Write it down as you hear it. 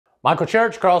Michael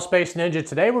Church, Crawl Space Ninja.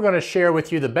 Today we're going to share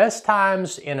with you the best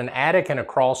times in an attic and a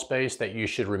crawl space that you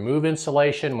should remove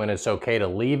insulation, when it's okay to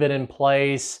leave it in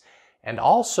place, and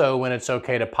also when it's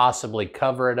okay to possibly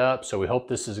cover it up. So we hope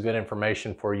this is good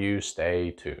information for you. Stay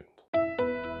tuned.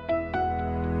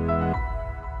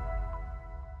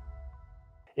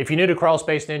 If you're new to Crawl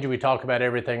Space Ninja, we talk about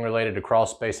everything related to crawl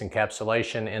space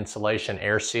encapsulation, insulation,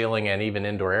 air sealing, and even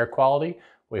indoor air quality.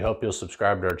 We hope you'll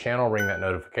subscribe to our channel, ring that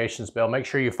notifications bell. Make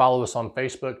sure you follow us on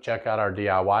Facebook, check out our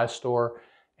DIY store,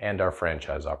 and our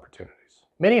franchise opportunities.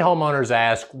 Many homeowners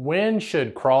ask, when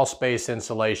should crawl space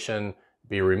insulation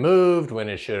be removed?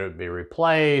 When should it be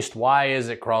replaced? Why is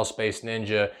it Crawl Space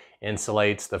Ninja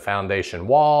insulates the foundation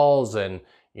walls and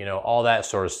all that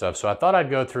sort of stuff? So I thought I'd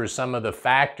go through some of the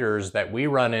factors that we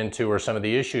run into, or some of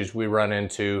the issues we run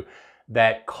into,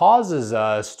 that causes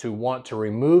us to want to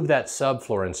remove that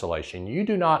subfloor insulation. You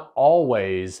do not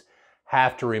always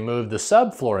have to remove the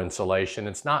subfloor insulation.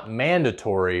 It's not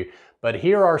mandatory, but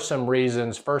here are some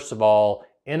reasons, first of all,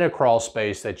 in a crawl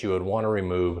space that you would want to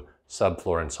remove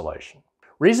subfloor insulation.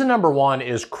 Reason number one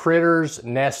is critters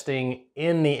nesting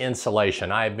in the insulation.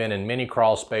 I've been in many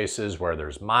crawl spaces where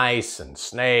there's mice and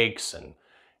snakes and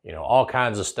all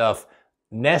kinds of stuff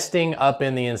nesting up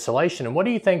in the insulation. And what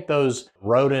do you think those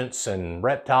rodents and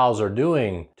reptiles are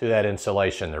doing to that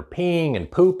insulation? They're peeing and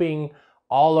pooping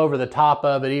all over the top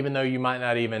of it, even though you might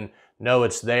not even know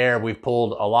it's there. We've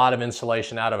pulled a lot of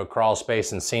insulation out of a crawl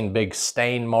space and seen big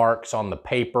stain marks on the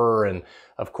paper. And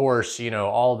of course,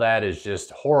 all that is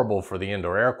just horrible for the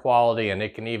indoor air quality. And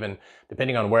it can even,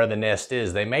 depending on where the nest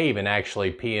is, they may even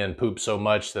actually pee and poop so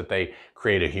much that they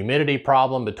create a humidity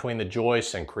problem between the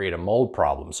joists and create a mold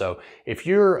problem. So if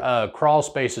your crawl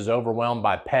space is overwhelmed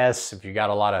by pests, if you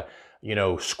got a lot of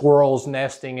squirrels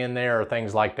nesting in there or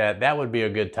things like that, that would be a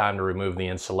good time to remove the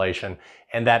insulation.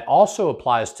 And that also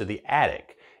applies to the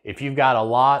attic. If you've got a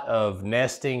lot of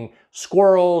nesting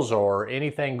squirrels or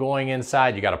anything going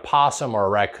inside, you got a possum or a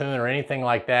raccoon or anything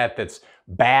like that, that's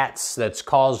bats, that's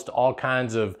caused all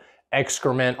kinds of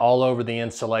excrement all over the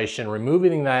insulation,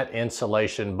 removing that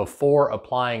insulation before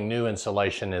applying new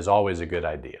insulation is always a good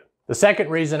idea. The second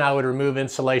reason I would remove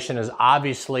insulation is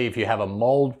obviously if you have a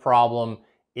mold problem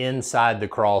inside the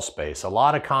crawl space. A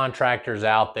lot of contractors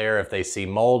out there, if they see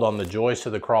mold on the joist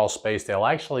of the crawl space, they'll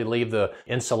actually leave the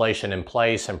insulation in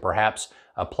place and perhaps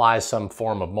apply some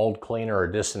form of mold cleaner or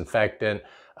disinfectant,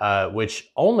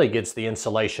 which only gets the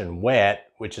insulation wet,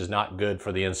 which is not good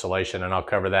for the insulation, and I'll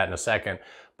cover that in a second.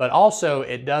 But also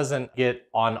it doesn't get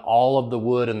on all of the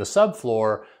wood in the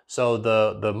subfloor, so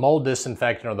the mold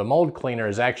disinfectant or the mold cleaner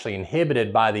is actually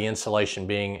inhibited by the insulation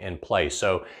being in place.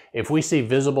 So if we see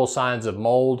visible signs of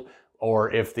mold,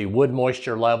 or if the wood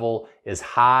moisture level is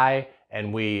high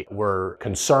and we were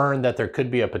concerned that there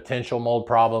could be a potential mold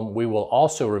problem, we will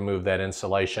also remove that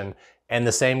insulation. And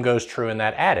the same goes true in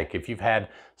that attic. If you've had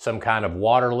some kind of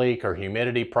water leak or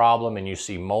humidity problem and you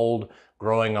see mold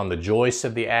growing on the joists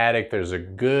of the attic, there's a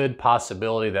good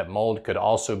possibility that mold could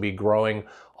also be growing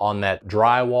on that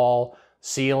drywall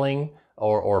ceiling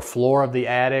or floor of the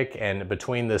attic and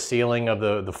between the ceiling of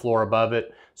the floor above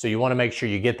it. So you want to make sure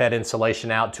you get that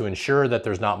insulation out to ensure that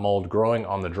there's not mold growing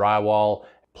on the drywall.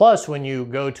 Plus, when you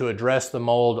go to address the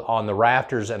mold on the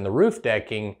rafters and the roof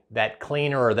decking, that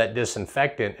cleaner or that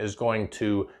disinfectant is going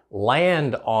to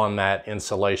land on that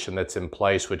insulation that's in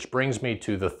place, which brings me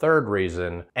to the third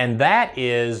reason, and that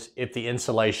is if the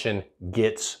insulation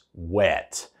gets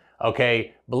wet.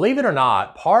 Okay, believe it or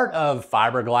not, part of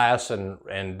fiberglass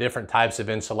and different types of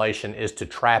insulation is to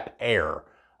trap air.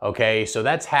 Okay, so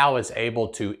that's how it's able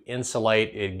to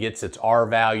insulate. It gets its R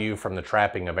value from the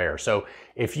trapping of air. So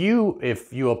if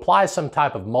you apply some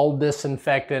type of mold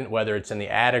disinfectant, whether it's in the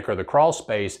attic or the crawl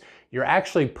space, you're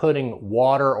actually putting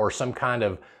water or some kind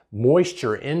of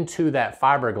moisture into that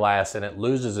fiberglass and it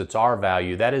loses its R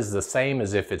value. That is the same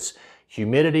as if it's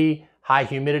humidity, high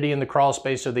humidity in the crawl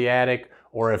space or the attic,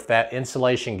 or if that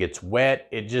insulation gets wet,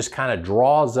 it just kind of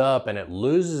draws up and it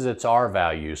loses its R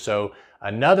value. So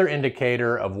another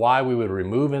indicator of why we would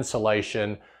remove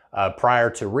insulation prior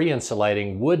to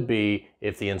re-insulating would be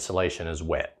if the insulation is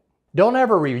wet. Don't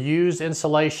ever reuse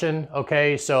insulation,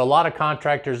 okay? So a lot of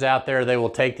contractors out there, they will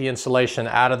take the insulation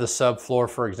out of the subfloor,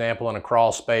 for example, in a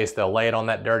crawl space. They'll lay it on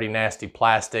that dirty, nasty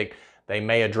plastic. They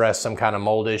may address some kind of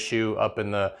mold issue up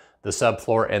in the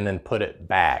subfloor and then put it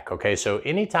back, okay? So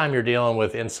anytime you're dealing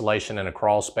with insulation in a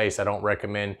crawl space, I don't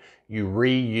recommend you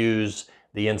reuse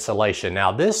the insulation.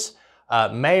 Now this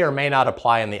may or may not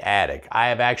apply in the attic. I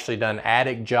have actually done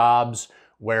attic jobs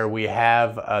where we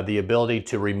have the ability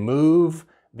to remove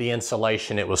the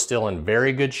insulation. It was still in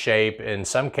very good shape. In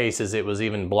some cases, it was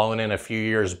even blown in a few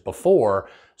years before.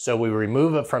 So we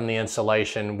remove it from the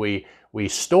insulation, we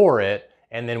store it,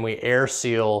 and then we air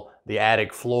seal the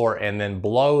attic floor and then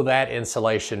blow that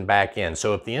insulation back in.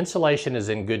 So if the insulation is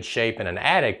in good shape in an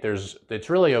attic, it's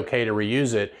really okay to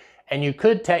reuse it. And you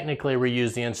could technically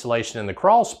reuse the insulation in the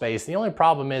crawl space. The only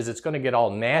problem is it's going to get all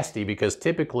nasty because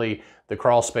typically the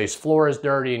crawl space floor is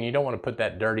dirty and you don't want to put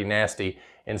that dirty, nasty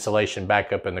insulation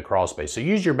back up in the crawl space. So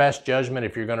use your best judgment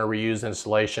if you're going to reuse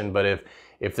insulation, but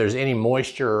if there's any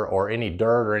moisture or any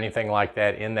dirt or anything like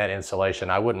that in that insulation,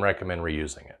 I wouldn't recommend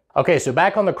reusing it. Okay, so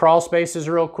back on the crawl spaces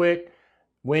real quick.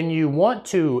 When you want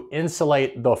to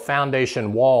insulate the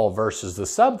foundation wall versus the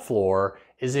subfloor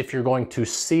is if you're going to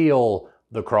seal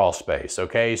the crawl space,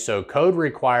 okay? So code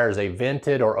requires a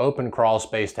vented or open crawl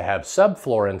space to have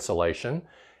subfloor insulation.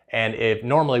 And if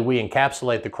normally we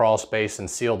encapsulate the crawl space and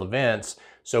seal the vents,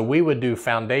 so we would do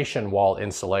foundation wall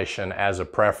insulation as a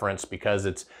preference because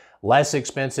it's less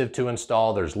expensive to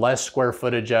install, there's less square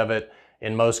footage of it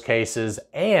in most cases,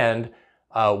 and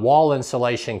wall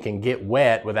insulation can get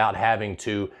wet without having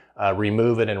to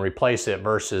remove it and replace it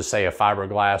versus say a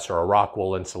fiberglass or a rock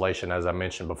wool insulation as I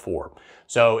mentioned before.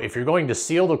 So if you're going to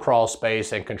seal the crawl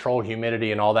space and control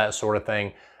humidity and all that sort of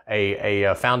thing,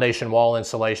 a foundation wall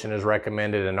insulation is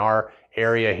recommended. In our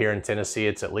area here in Tennessee,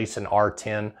 it's at least an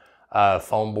R10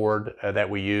 foam board that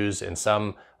we use. In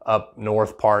some up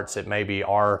north parts, it may be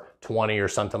R20 or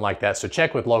something like that. So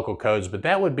check with local codes, but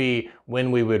that would be when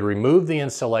we would remove the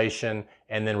insulation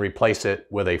and then replace it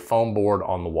with a foam board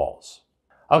on the walls.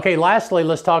 Okay, lastly,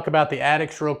 let's talk about the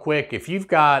attics real quick. If you've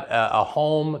got a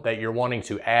home that you're wanting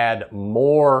to add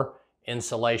more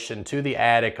insulation to the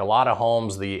attic, a lot of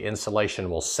homes, the insulation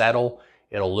will settle.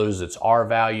 It'll lose its R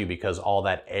value because all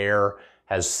that air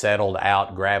has settled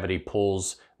out. Gravity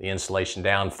pulls the insulation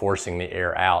down, forcing the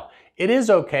air out. It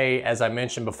is okay, as I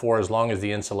mentioned before, as long as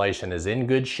the insulation is in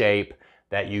good shape,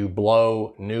 that you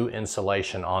blow new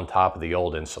insulation on top of the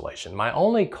old insulation. My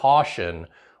only caution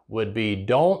would be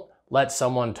don't let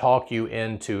someone talk you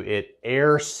into it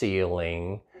air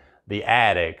sealing the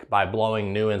attic by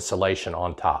blowing new insulation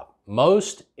on top.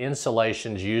 Most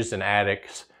insulations used in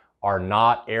attics are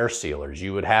not air sealers.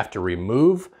 You would have to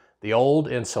remove the old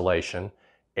insulation,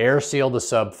 air seal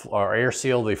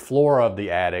the floor of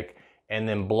the attic, and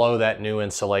then blow that new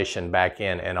insulation back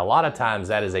in. And a lot of times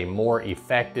that is a more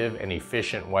effective and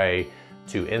efficient way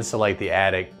to insulate the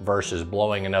attic versus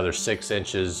blowing another 6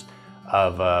 inches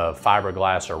of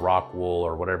fiberglass or rock wool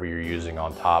or whatever you're using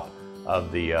on top of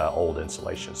the old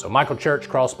insulation. So Michael Church,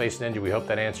 Crawl Space Ninja, we hope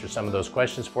that answers some of those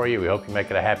questions for you. We hope you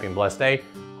make it a happy and blessed day.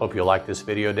 Hope you'll like this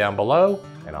video down below,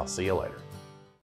 and I'll see you later.